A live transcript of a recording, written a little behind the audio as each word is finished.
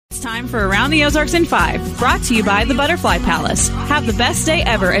time for Around the Ozarks in 5, brought to you by the Butterfly Palace. Have the best day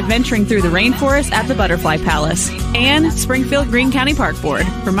ever adventuring through the rainforest at the Butterfly Palace. And Springfield Greene County Park Board,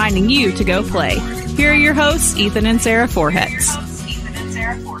 reminding you to go play. Here are your hosts, Ethan and Sarah Forhetz.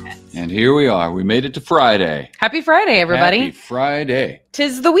 And here we are. We made it to Friday. Happy Friday, everybody. Happy Friday.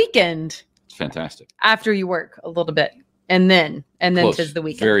 'Tis the weekend. It's fantastic. After you work a little bit. And then Close. 'tis the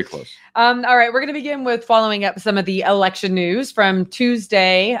weekend. Very close. All right, we're going to begin with following up some of the election news from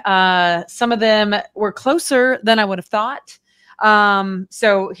Tuesday. Some of them were closer than I would have thought.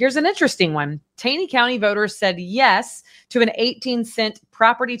 So here's an interesting one. Taney County voters said yes to an 18-cent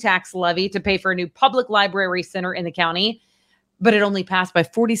property tax levy to pay for a new public library center in the county, but it only passed by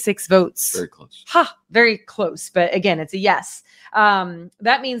 46 votes. Very close. Very close. But again, it's a yes.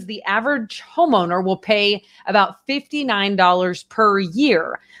 That means the average homeowner will pay about $59 per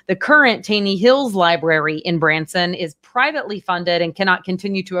year. The current Taney Hills Library in Branson is privately funded and cannot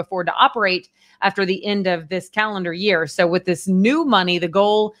continue to afford to operate after the end of this calendar year. So with this new money, the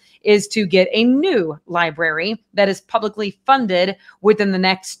goal is to get a new library that is publicly funded within the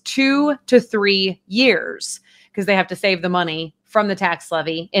next 2 to 3 years, because they have to save the money from the tax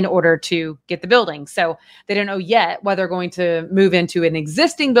levy in order to get the building. So they don't know yet whether they're going to move into an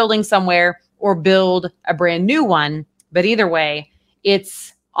existing building somewhere or build a brand new one. But either way,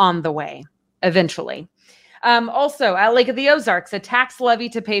 it's on the way eventually. Also, at Lake of the Ozarks, a tax levy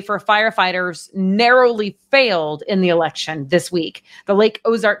to pay for firefighters narrowly failed in the election this week. The Lake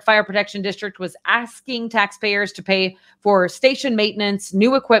Ozark Fire Protection District was asking taxpayers to pay for station maintenance,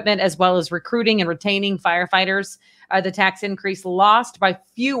 new equipment, as well as recruiting and retaining firefighters. The tax increase lost by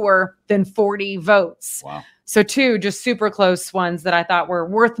fewer than 40 votes. Wow. So two just super close ones that I thought were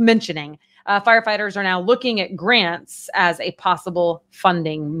worth mentioning. Firefighters are now looking at grants as a possible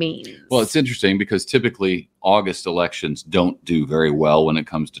funding means. Well, it's interesting because typically August elections don't do very well when it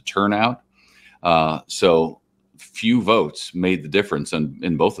comes to turnout. So few votes made the difference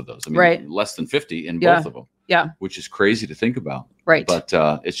in both of those. I mean, right. Less than 50 in both of them. Yeah. Which is crazy to think about. Right. But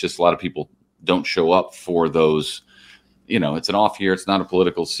it's just a lot of people don't show up for those. You know, it's an off year. It's not a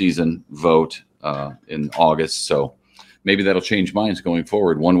political season vote in August. So maybe that'll change minds going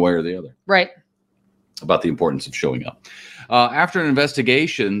forward one way or the other. Right. About the importance of showing up. After an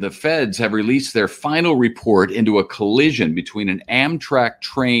investigation, the feds have released their final report into a collision between an Amtrak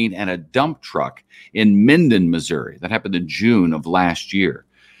train and a dump truck in Minden, Missouri. That happened in June of last year.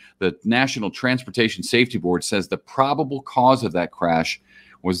 The National Transportation Safety Board says the probable cause of that crash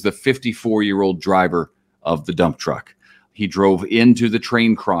was the 54-year-old driver of the dump truck. He drove into the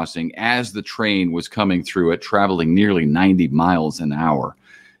train crossing as the train was coming through it, traveling nearly 90 miles an hour.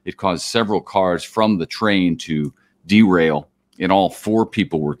 It caused several cars from the train to derail. In all, 4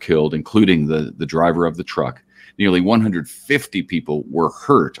 people were killed, including the driver of the truck. Nearly 150 people were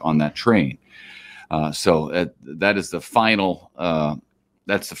hurt on that train. So that is the final.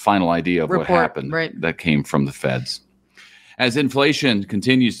 That's the final idea of report, what happened. Right. That came from the feds. As inflation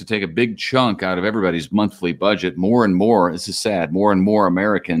continues to take a big chunk out of everybody's monthly budget, more and more, this is sad, more and more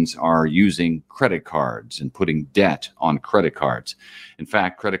Americans are using credit cards and putting debt on credit cards. In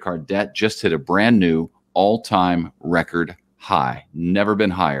fact, credit card debt just hit a brand new all-time record high, never been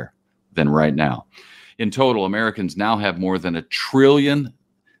higher than right now. In total, Americans now have more than $1 trillion.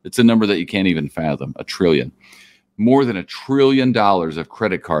 It's a number that you can't even fathom, $1 trillion. More than $1 trillion of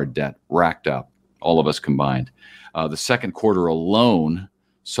credit card debt racked up, all of us combined. The second quarter alone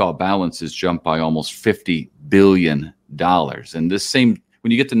saw balances jump by almost $50 billion. And this same,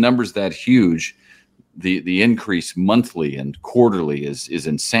 when you get to numbers that huge, the increase monthly and quarterly is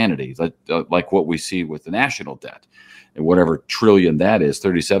insanity, like what we see with the national debt. And whatever trillion that is,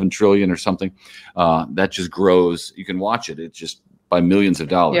 37 trillion or something, that just grows. You can watch it. It's just by millions of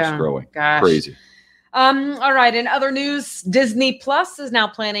dollars growing. Gosh. Crazy. All right. In other news, Disney Plus is now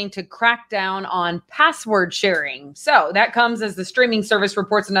planning to crack down on password sharing. So that comes as the streaming service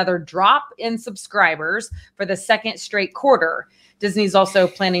reports another drop in subscribers for the second straight quarter. Disney's also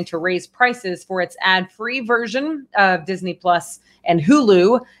planning to raise prices for its ad-free version of Disney Plus and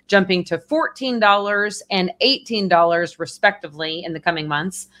Hulu, jumping to $14 and $18 respectively in the coming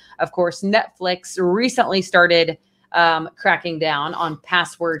months. Of course, Netflix recently started cracking down on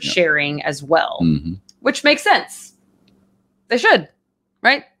password sharing as well, which makes sense. They should,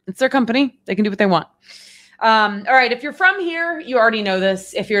 right? It's their company. They can do what they want. All right. If you're from here, you already know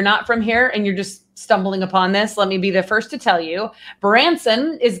this. If you're not from here and you're just stumbling upon this, let me be the first to tell you,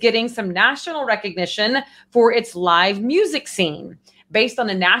 Branson is getting some national recognition for its live music scene. Based on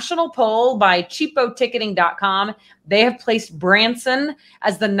a national poll by cheapoticketing.com, they have placed Branson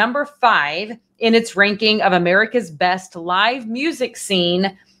as the number 5 in its ranking of America's best live music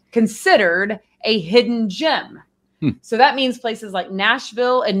scene considered a hidden gem. So that means places like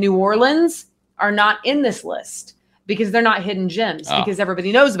Nashville and New Orleans are not in this list because they're not hidden gems because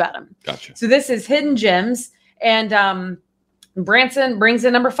everybody knows about them. Gotcha. So this is hidden gems. And Branson brings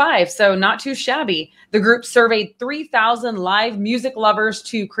in number 5. So not too shabby. The group surveyed 3,000 live music lovers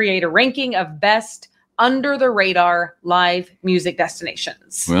to create a ranking of best under the radar live music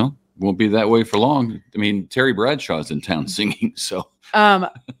destinations. Well, won't be that way for long. I mean, Terry Bradshaw's in town singing, so.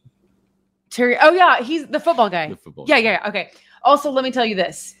 Terry, oh yeah, he's the football guy. The football Yeah. Okay. Also, let me tell you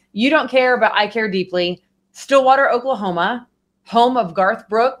this. You don't care, but I care deeply. Stillwater, Oklahoma, home of Garth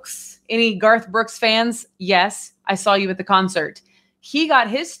Brooks. Any Garth Brooks fans? Yes, I saw you at the concert. He got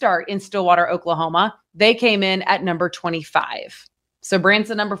his start in Stillwater, Oklahoma. They came in at number 25. So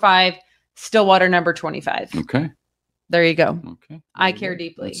Branson number 5, Stillwater number 25. Okay. There you go. Okay. I care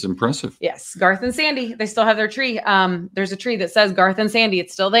deeply. It's impressive. Yes. Garth and Sandy, they still have their tree. There's a tree that says Garth and Sandy.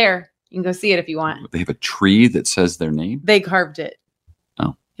 It's still there. You can go see it if you want. They have a tree that says their name? They carved it.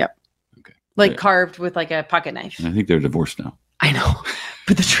 Oh. Yep. Okay. Like carved with like a pocket knife. I think they're divorced now. I know,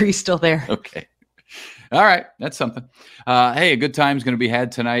 but the tree's still there. Okay. All right. That's something. Hey, a good time's going to be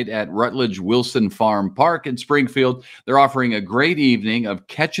had tonight at Rutledge Wilson Farm Park in Springfield. They're offering a great evening of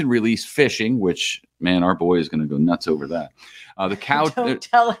catch and release fishing, which, man, our boy is going to go nuts over that. The cow. Don't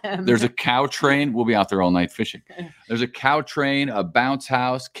tell him. There's a cow train. We'll be out there all night fishing. There's a cow train, a bounce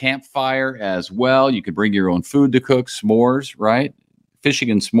house, campfire as well. You could bring your own food to cook, s'mores, right? Fishing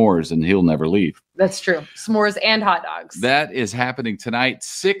and s'mores, and he'll never leave. That's true. S'mores and hot dogs. That is happening tonight,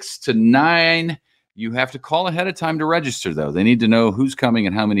 6 to 9. You have to call ahead of time to register, though. They need to know who's coming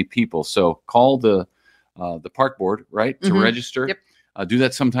and how many people. So call the park board, right, to register. Yep. Do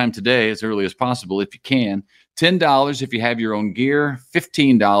that sometime today, as early as possible, if you can. $10 if you have your own gear.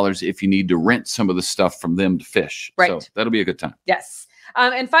 $15 if you need to rent some of the stuff from them to fish. Right. So that'll be a good time. Yes.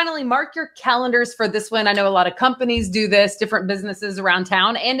 And finally, mark your calendars for this one. I know a lot of companies do this, different businesses around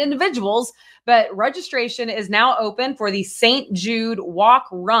town and individuals, but registration is now open for the St. Jude Walk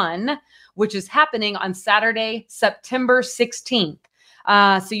Run, which is happening on Saturday, September 16th.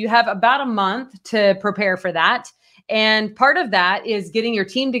 So you have about a month to prepare for that. And part of that is getting your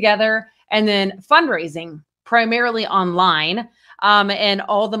team together and then fundraising primarily online. And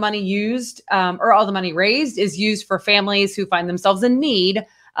all the money used or all the money raised is used for families who find themselves in need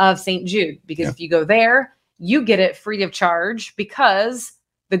of St. Jude. Because if you go there, you get it free of charge because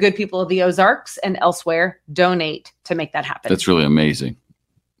the good people of the Ozarks and elsewhere donate to make that happen. That's really amazing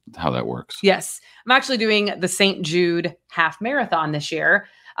how that works. Yes. I'm actually doing the St. Jude half marathon this year.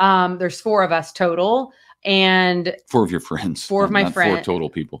 There's 4 of us total. And 4 of your friends. 4 of my friends. 4 total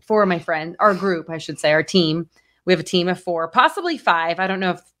people. 4 of my friends. Our group, I should say, our team. We have a team of 4, possibly 5. I don't know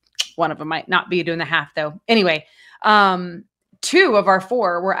if one of them might not be doing the half, though. Anyway, 2 of our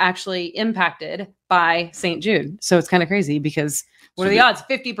 4 were actually impacted by St. Jude. So it's kind of crazy because what are the odds?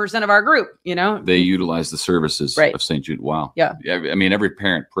 50% of our group, you know? They utilize the services of St. Jude. Wow. Yeah. I mean, every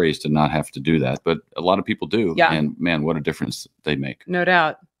parent prays to not have to do that, but a lot of people do. Yeah. And man, what a difference they make. No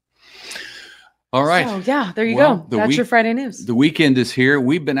doubt. All right. So, yeah, there you go. That's your Friday news. The weekend is here.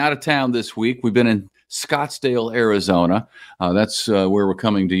 We've been out of town this week. We've been in Scottsdale, Arizona. That's where we're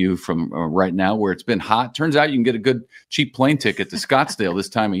coming to you from right now, where it's been hot. Turns out you can get a good cheap plane ticket to Scottsdale this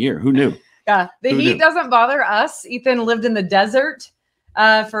time of year. Who knew? Yeah, the heat doesn't bother us. Ethan lived in the desert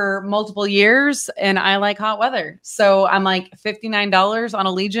for multiple years, and I like hot weather. So I'm like $59 on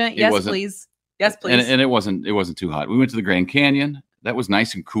Allegiant. Yes, please. Yes, please. And it wasn't too hot. We went to the Grand Canyon. That was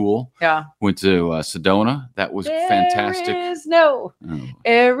nice and cool. Yeah. Went to Sedona. That was fantastic. There is no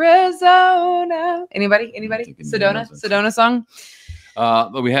Arizona. Anybody? Sedona song.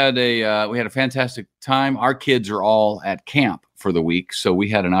 But we had a fantastic time. Our kids are all at camp for the week, so we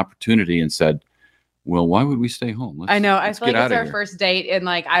had an opportunity and said, "Well, why would we stay home?" I know. I feel like it's our first date in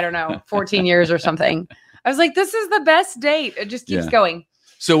 14 years or something. I was like, "This is the best date." It just keeps going.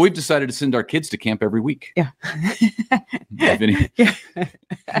 So we've decided to send our kids to camp every week. Yeah.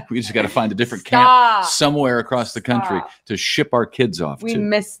 We just got to find a different camp somewhere across the country to ship our kids off to. We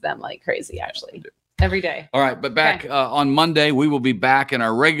miss them like crazy, actually. Every day. All right. But back on Monday, we will be back in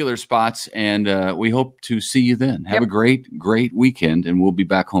our regular spots, and we hope to see you then. Have a great, great weekend, and we'll be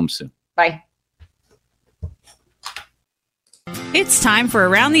back home soon. Bye. It's time for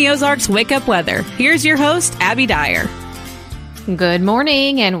Around the Ozarks Wake Up Weather. Here's your host, Abby Dyer. Good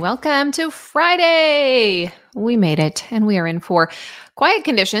morning and welcome to Friday. We made it and we are in for quiet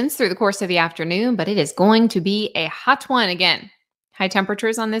conditions through the course of the afternoon, but it is going to be a hot one again. High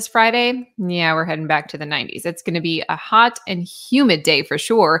temperatures on this Friday. Yeah, we're heading back to the 90s. It's going to be a hot and humid day for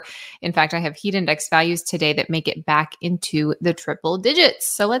sure. In fact, I have heat index values today that make it back into the triple digits.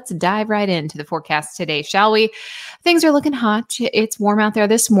 So let's dive right into the forecast today, shall we? Things are looking hot. It's warm out there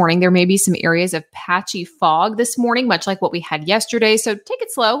this morning. There may be some areas of patchy fog this morning, much like what we had yesterday. So take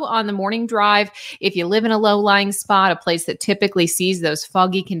it slow on the morning drive. If you live in a low-lying spot, a place that typically sees those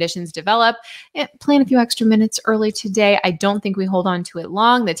foggy conditions develop, plan a few extra minutes early today. I don't think we hold on to it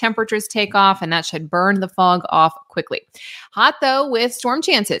long. The temperatures take off and that should burn the fog off quickly. Hot though, with storm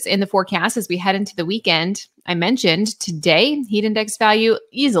chances in the forecast as we head into the weekend. I mentioned today, heat index value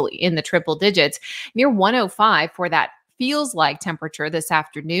easily in the triple digits, near 105 for that feels like temperature this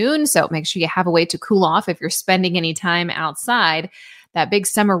afternoon. So make sure you have a way to cool off if you're spending any time outside. That big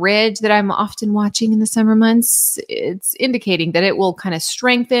summer ridge that I'm often watching in the summer months, it's indicating that it will kind of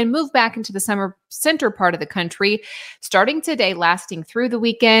strengthen, move back into the summer center part of the country, starting today, lasting through the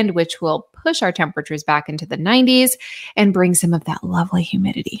weekend, which will push our temperatures back into the 90s and bring some of that lovely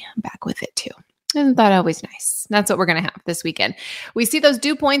humidity back with it too. Isn't that always nice? That's what we're going to have this weekend. We see those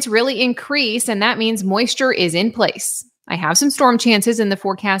dew points really increase, and that means moisture is in place. I have some storm chances in the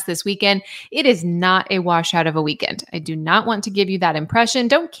forecast this weekend. It is not a washout of a weekend. I do not want to give you that impression.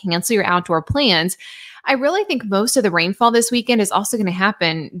 Don't cancel your outdoor plans. I really think most of the rainfall this weekend is also going to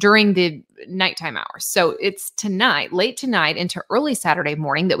happen during the nighttime hours. So it's tonight, late tonight into early Saturday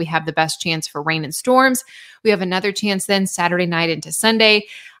morning that we have the best chance for rain and storms. We have another chance then Saturday night into Sunday.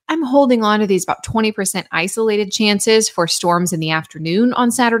 I'm holding on to these about 20% isolated chances for storms in the afternoon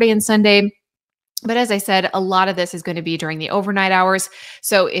on Saturday and Sunday. But as I said, a lot of this is going to be during the overnight hours.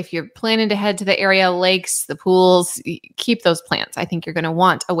 So if you're planning to head to the area, lakes, the pools, keep those plans. I think you're going to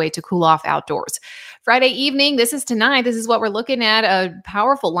want a way to cool off outdoors. Friday evening, this is tonight. This is what we're looking at. A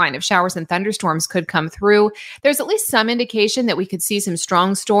powerful line of showers and thunderstorms could come through. There's at least some indication that we could see some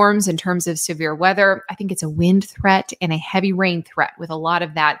strong storms in terms of severe weather. I think it's a wind threat and a heavy rain threat with a lot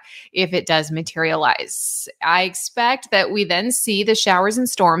of that if it does materialize. I expect that we then see the showers and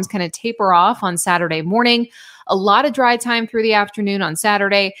storms kind of taper off on Saturday morning. A lot of dry time through the afternoon on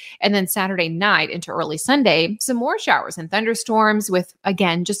Saturday, and then Saturday night into early Sunday, some more showers and thunderstorms with,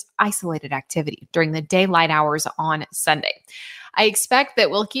 again, just isolated activity during the daylight hours on Sunday. I expect that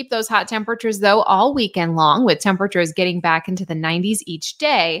we'll keep those hot temperatures, though, all weekend long, with temperatures getting back into the 90s each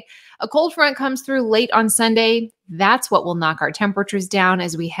day. A cold front comes through late on Sunday. That's what will knock our temperatures down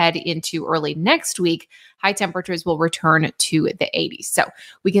as we head into early next week. High temperatures will return to the 80s. So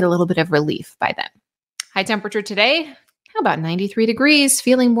we get a little bit of relief by then. High temperature today, how about 93 degrees,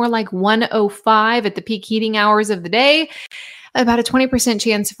 feeling more like 105 at the peak heating hours of the day. About a 20%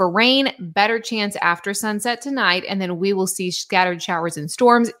 chance for rain, better chance after sunset tonight, and then we will see scattered showers and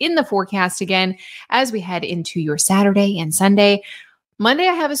storms in the forecast again as we head into your Saturday and Sunday. Monday,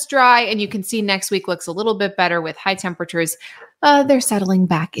 I have us dry, and you can see next week looks a little bit better with high temperatures. They're settling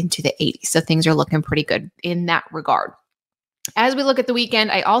back into the 80s, so things are looking pretty good in that regard. As we look at the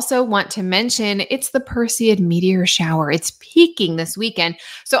weekend, I also want to mention it's the Perseid meteor shower. It's peaking this weekend.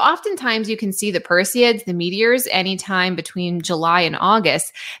 So oftentimes you can see the Perseids, the meteors, anytime between July and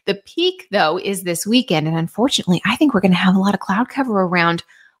August. The peak, though, is this weekend. And unfortunately, I think we're going to have a lot of cloud cover around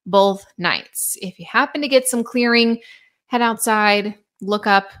both nights. If you happen to get some clearing, head outside, look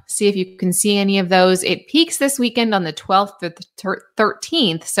up, see if you can see any of those. It peaks this weekend on the 12th to the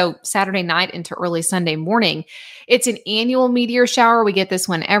 13th, so Saturday night into early Sunday morning. It's an annual meteor shower. We get this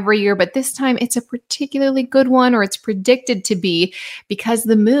one every year, but this time it's a particularly good one, or it's predicted to be, because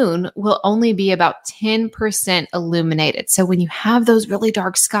the moon will only be about 10% illuminated. So when you have those really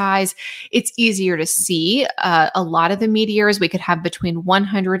dark skies, it's easier to see. A lot of the meteors, we could have between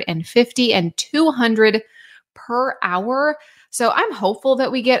 150 and 200 per hour. So I'm hopeful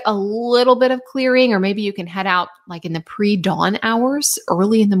that we get a little bit of clearing, or maybe you can head out like in the pre-dawn hours,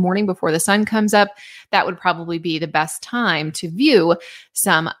 early in the morning before the sun comes up. That would probably be the best time to view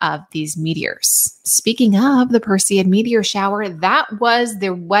some of these meteors. Speaking of the Perseid meteor shower, that was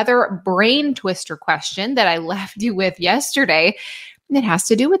the weather brain twister question that I left you with yesterday. And it has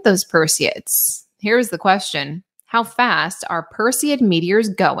to do with those Perseids. Here's the question. How fast are Perseid meteors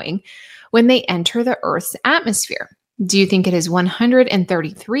going when they enter the Earth's atmosphere? Do you think it is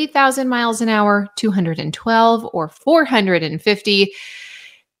 133,000 miles an hour, 212, or 450?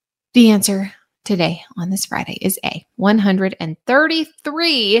 The answer today on this Friday is A,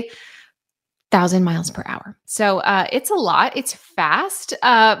 133,000 miles per hour. So it's a lot. It's fast,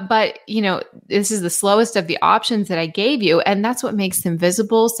 but this is the slowest of the options that I gave you, and that's what makes them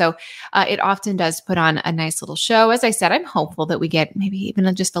visible. So it often does put on a nice little show. As I said, I'm hopeful that we get maybe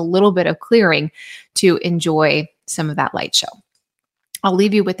even just a little bit of clearing to enjoy some of that light show. I'll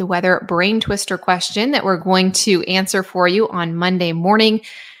leave you with the weather brain twister question that we're going to answer for you on Monday morning.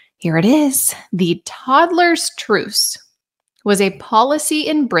 Here it is. The toddler's truce was a policy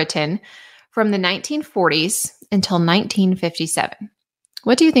in Britain from the 1940s until 1957.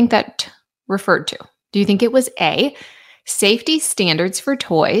 What do you think that referred to? Do you think it was A, safety standards for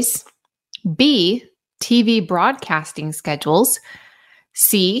toys, B, TV broadcasting schedules,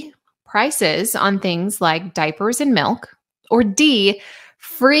 C, prices on things like diapers and milk, or D,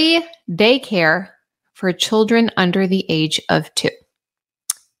 free daycare for children under the age of 2?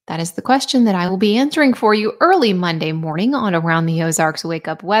 That is the question that I will be answering for you early Monday morning on Around the Ozarks Wake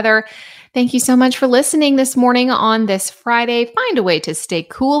Up Weather. Thank you so much for listening this morning on this Friday. Find a way to stay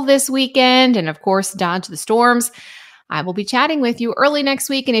cool this weekend and, of course, dodge the storms. I will be chatting with you early next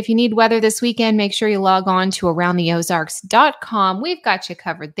week. And if you need weather this weekend, make sure you log on to aroundtheozarks.com. We've got you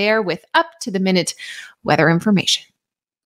covered there with up-to-the-minute weather information.